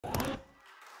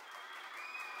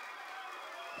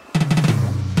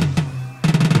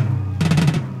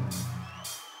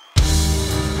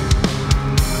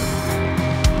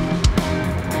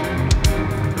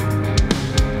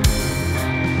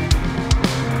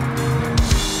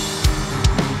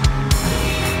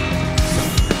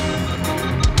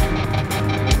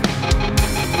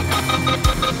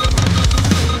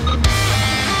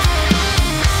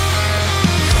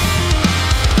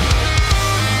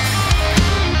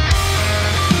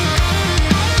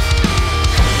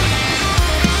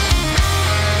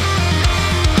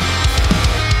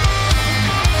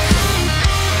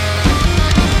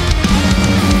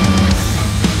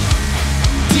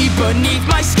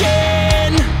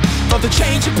the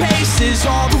change of paces,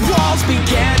 all the walls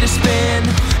began to spin.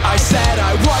 I said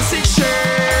I wasn't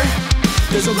sure.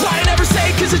 There's a line I never say,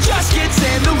 cause it just gets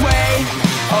in the way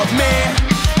of me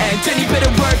and any bit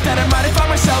of work that I might have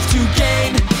found myself to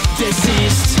gain.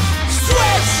 Deceased,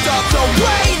 switched up the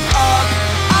weight up.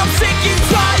 I'm sick and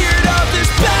tired of this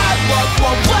bad luck,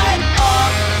 won't let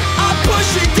up. I'm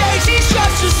pushing daisies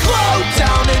just to slow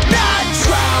down and not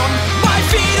drown. My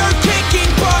feet are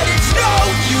kicking but it's no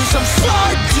use. I'm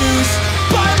seduced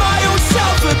by my own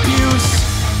self-abuse.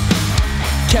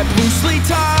 Kept loosely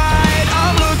tied,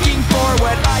 I'm looking for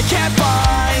what I can't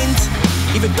find.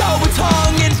 Even though it's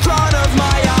hung in front